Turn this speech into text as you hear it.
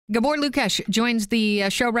Gabor Lukash joins the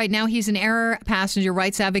show right now. He's an air passenger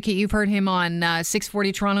rights advocate. You've heard him on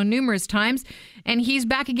 640 Toronto numerous times, and he's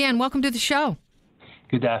back again. Welcome to the show.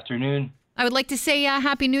 Good afternoon. I would like to say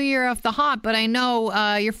Happy New Year off the hop, but I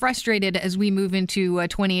know you're frustrated as we move into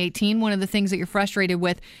 2018. One of the things that you're frustrated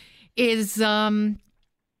with is the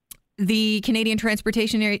Canadian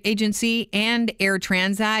Transportation Agency and Air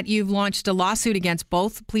Transat. You've launched a lawsuit against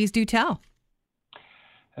both. Please do tell.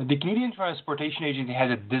 The Canadian Transportation Agency has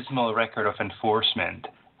a dismal record of enforcement.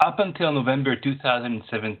 Up until November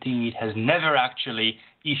 2017, it has never actually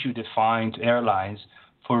issued a fine to airlines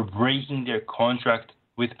for breaking their contract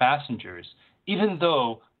with passengers, even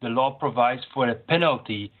though the law provides for a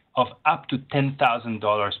penalty of up to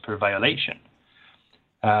 $10,000 per violation.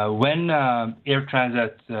 When Air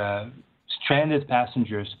Transat stranded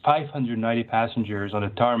passengers, 590 passengers on the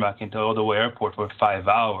tarmac into Ottawa Airport for 5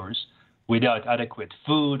 hours, without adequate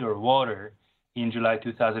food or water in July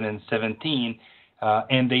 2017,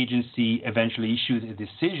 and the agency eventually issued a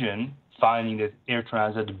decision finding that Air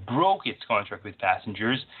Transat broke its contract with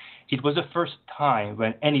passengers. It was the first time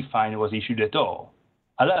when any fine was issued at all.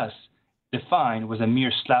 Alas, the fine was a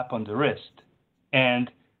mere slap on the wrist, and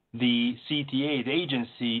the CTA, the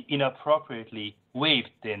agency, inappropriately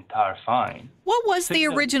waived the entire fine. What was the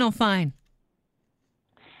original fine?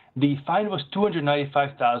 The fine was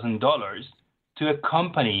 $295,000 to a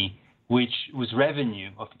company whose revenue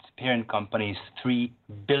of its parent company is $3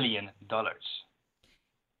 billion.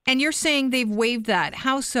 And you're saying they've waived that.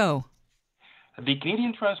 How so? The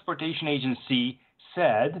Canadian Transportation Agency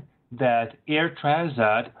said that Air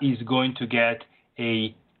Transat is going to get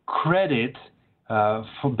a credit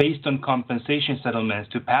based on compensation settlements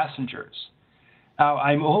to passengers. Now,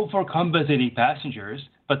 I'm all for compensating passengers,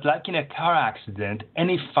 but like in a car accident,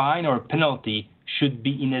 any fine or penalty should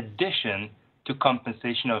be in addition to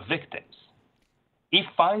compensation of victims. If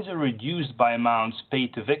fines are reduced by amounts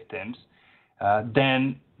paid to victims,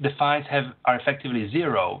 then the fines are effectively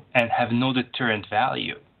zero and have no deterrent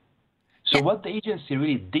value. So what the agency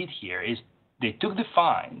really did here is they took the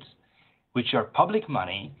fines, which are public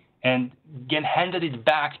money, and again handed it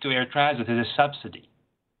back to Air Transat as a subsidy.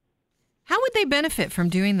 How would they benefit from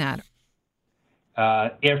doing that?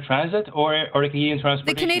 Air Transat or the Canadian Transportation?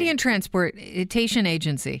 The Canadian Transportation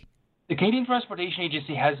Agency. The Canadian Transportation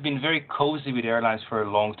Agency has been very cozy with airlines for a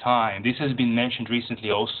long time. This has been mentioned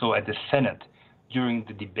recently also at the Senate during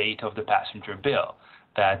the debate of the passenger bill,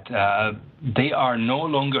 that they are no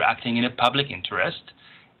longer acting in a public interest.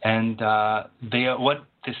 And what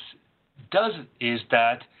this does is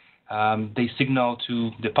that they signal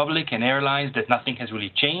to the public and airlines that nothing has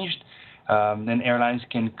really changed. Then airlines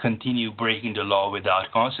can continue breaking the law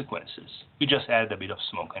without consequences. We just add a bit of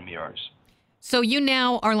smoke and mirrors. So you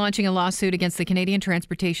now are launching a lawsuit against the Canadian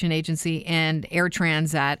Transportation Agency and Air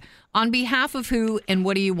Transat. On behalf of who and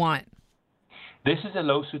what do you want? This is a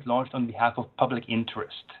lawsuit launched on behalf of public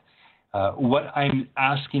interest. What I'm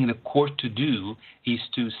asking the court to do is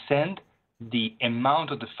to send the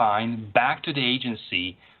amount of the fine back to the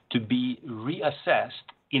agency to be reassessed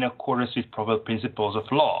in accordance with proper principles of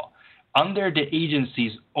law. Under the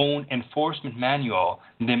agency's own enforcement manual,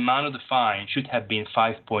 the amount of the fine should have been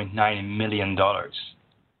 $5.9 million.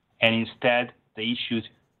 And instead, they issued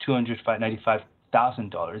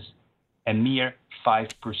 $295,000, a mere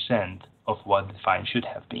 5% of what the fine should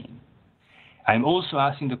have been. I'm also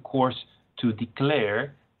asking the court to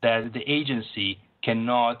declare that the agency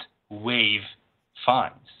cannot waive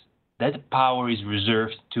fines. That power is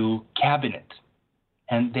reserved to cabinet,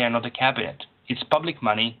 and they are not a cabinet. It's public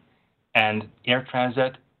money, and Air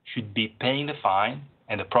Transat should be paying the fine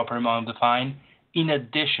and the proper amount of the fine in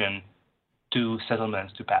addition to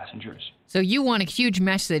settlements to passengers. So you want a huge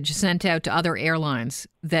message sent out to other airlines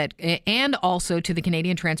that, and also to the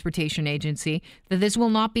Canadian Transportation Agency, that this will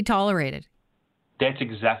not be tolerated. That's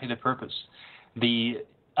exactly the purpose.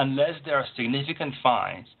 Unless there are significant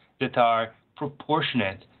fines that are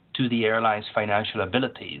proportionate to the airline's financial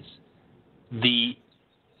abilities, the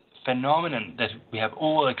phenomenon that we have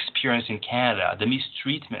all experienced in Canada, the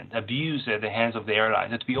mistreatment, abuse at the hands of the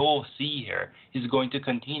airlines that we all see here, is going to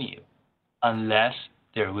continue unless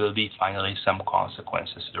there will be finally some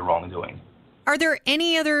consequences to the wrongdoing. Are there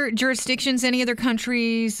any other jurisdictions, any other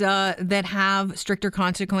countries that have stricter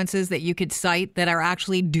consequences that you could cite that are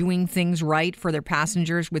actually doing things right for their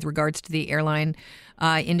passengers with regards to the airline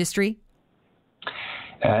industry?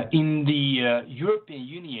 In the European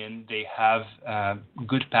Union, they have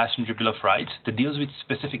good passenger bill of rights that deals with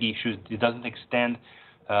specific issues. It doesn't extend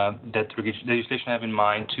that legislation I have in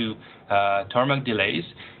mind to tarmac delays.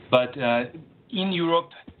 But in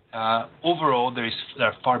Europe, overall, there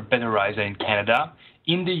are far better rights than in Canada.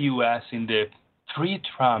 In the U.S., in the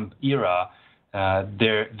pre-Trump era,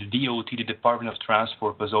 the DOT, the Department of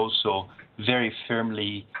Transport, was also very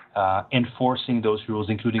firmly enforcing those rules,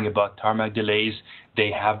 including about tarmac delays.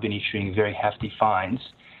 They have been issuing very hefty fines.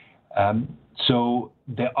 So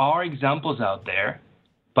there are examples out there,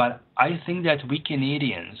 but I think that we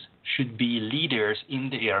Canadians should be leaders in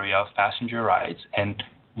the area of passenger rights, and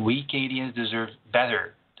we Canadians deserve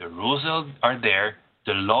better. The rules are there,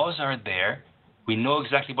 the laws are there. We know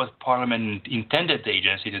exactly what Parliament intended the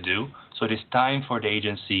agency to do, so it is time for the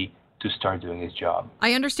agency to start doing its job.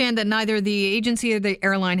 I understand that neither the agency or the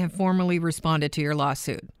airline have formally responded to your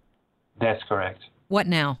lawsuit. That's correct. What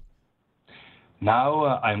now?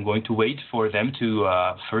 Now I'm going to wait for them to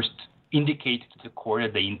first indicate to the court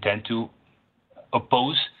that they intend to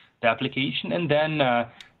oppose the application, and then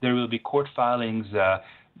there will be court filings.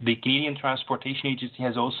 The Canadian Transportation Agency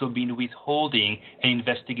has also been withholding an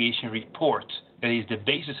investigation report that is the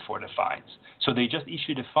basis for the fines. So they just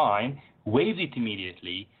issued a fine, waived it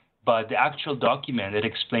immediately, but the actual document that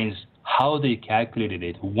explains how they calculated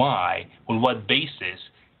it, why, on what basis,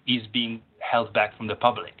 is being held back from the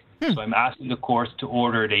public. So I'm asking the courts to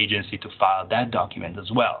order the agency to file that document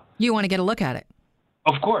as well. You want to get a look at it?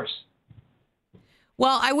 Of course.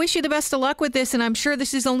 Well, I wish you the best of luck with this, and I'm sure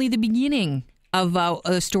this is only the beginning of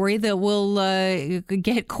a story that will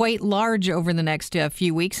get quite large over the next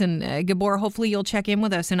few weeks. And Gabor, hopefully you'll check in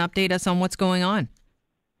with us and update us on what's going on.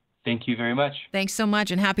 Thank you very much. Thanks so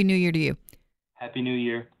much, and Happy New Year to you. Happy New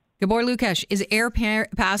Year. Gabor Lukash is air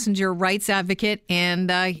passenger rights advocate,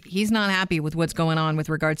 and he's not happy with what's going on with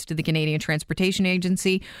regards to the Canadian Transportation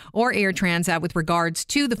Agency or Air Transat with regards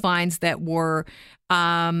to the fines that were,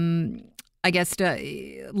 levied against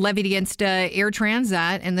Air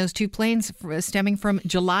Transat and those two planes stemming from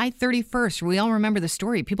July 31st. We all remember the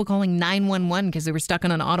story. People calling 911 because they were stuck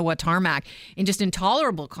on an Ottawa tarmac in just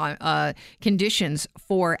intolerable conditions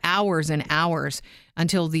for hours and hours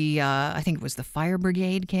until I think it was the fire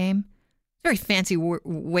brigade came. Very fancy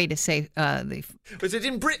way to say Was it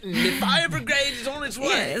in Britain? The fire brigade is on its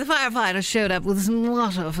way. Yeah, the firefighters showed up with some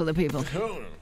water for the people.